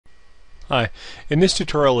Hi, in this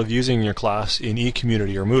tutorial of using your class in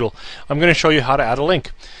eCommunity or Moodle, I'm going to show you how to add a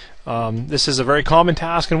link. This is a very common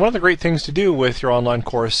task and one of the great things to do with your online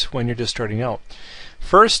course when you're just starting out.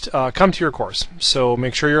 First, come to your course. So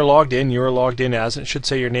make sure you're logged in. You're logged in as, and it should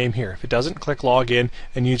say your name here. If it doesn't, click login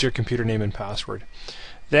and use your computer name and password.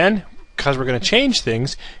 Then, because we're going to change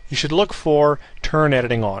things, you should look for turn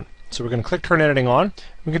editing on. So we're going to click turn editing on.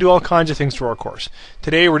 We can do all kinds of things to our course.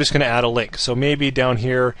 Today we're just going to add a link. So maybe down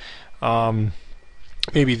here,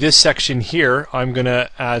 maybe this section here, I'm going to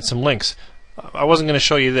add some links. I wasn't going to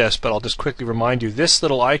show you this, but I'll just quickly remind you, this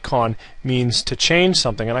little icon means to change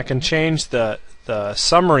something, and I can change the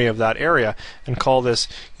summary of that area and call this,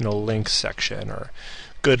 links section, or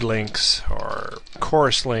good links, or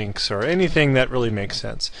course links, or anything that really makes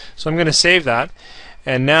sense. So I'm going to save that,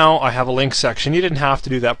 and now I have a link section. You didn't have to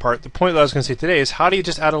do that part. The point that I was going to say today is, how do you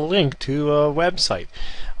just add a link to a website?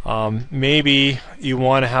 Maybe you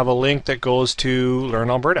want to have a link that goes to Learn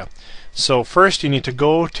Alberta. So first you need to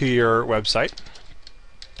go to your website,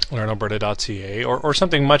 learnalberta.ca, or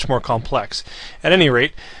something much more complex. At any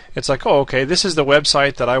rate, it's like, oh, okay, this is the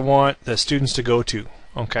website that I want the students to go to.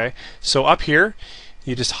 Okay, so up here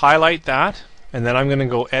you just highlight that, and then I'm going to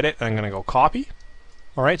go edit, and I'm going to go copy.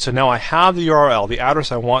 Alright, so now I have the URL, the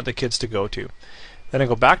address I want the kids to go to. Then I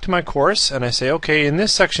go back to my course and I say, okay, in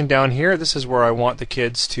this section down here, this is where I want the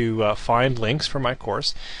kids to find links for my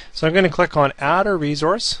course. So I'm going to click on Add a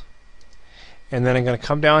Resource, and then I'm going to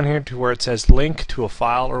come down here to where it says Link to a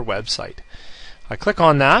File or Website. I click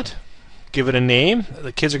on that, give it a name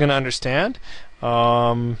the kids are going to understand.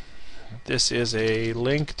 This is a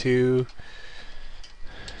link to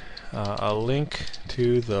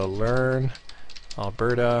the Learn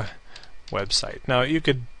Alberta website. Now you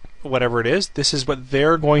could, whatever it is, this is what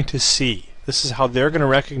they're going to see. This is how they're going to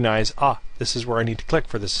recognize, this is where I need to click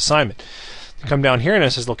for this assignment. You come down here and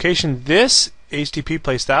it says location. This HTTP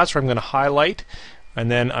place, that's where I'm going to highlight,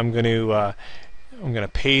 and then I'm going to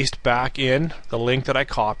paste back in the link that I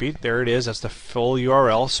copied. There it is. That's the full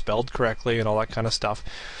URL spelled correctly and all that kind of stuff.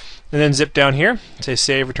 And then zip down here, say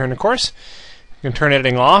save, return to course. You can turn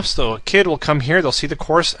editing off, so a kid will come here, they'll see the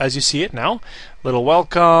course as you see it now. Little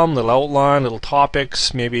welcome, little outline, little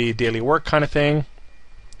topics, maybe daily work kind of thing.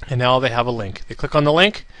 And now they have a link. They click on the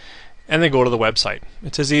link and they go to the website.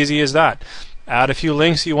 It's as easy as that. Add a few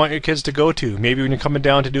links you want your kids to go to. Maybe when you're coming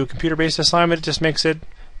down to do a computer-based assignment, it just makes it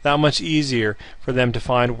that much easier for them to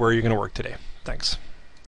find where you're going to work today. Thanks.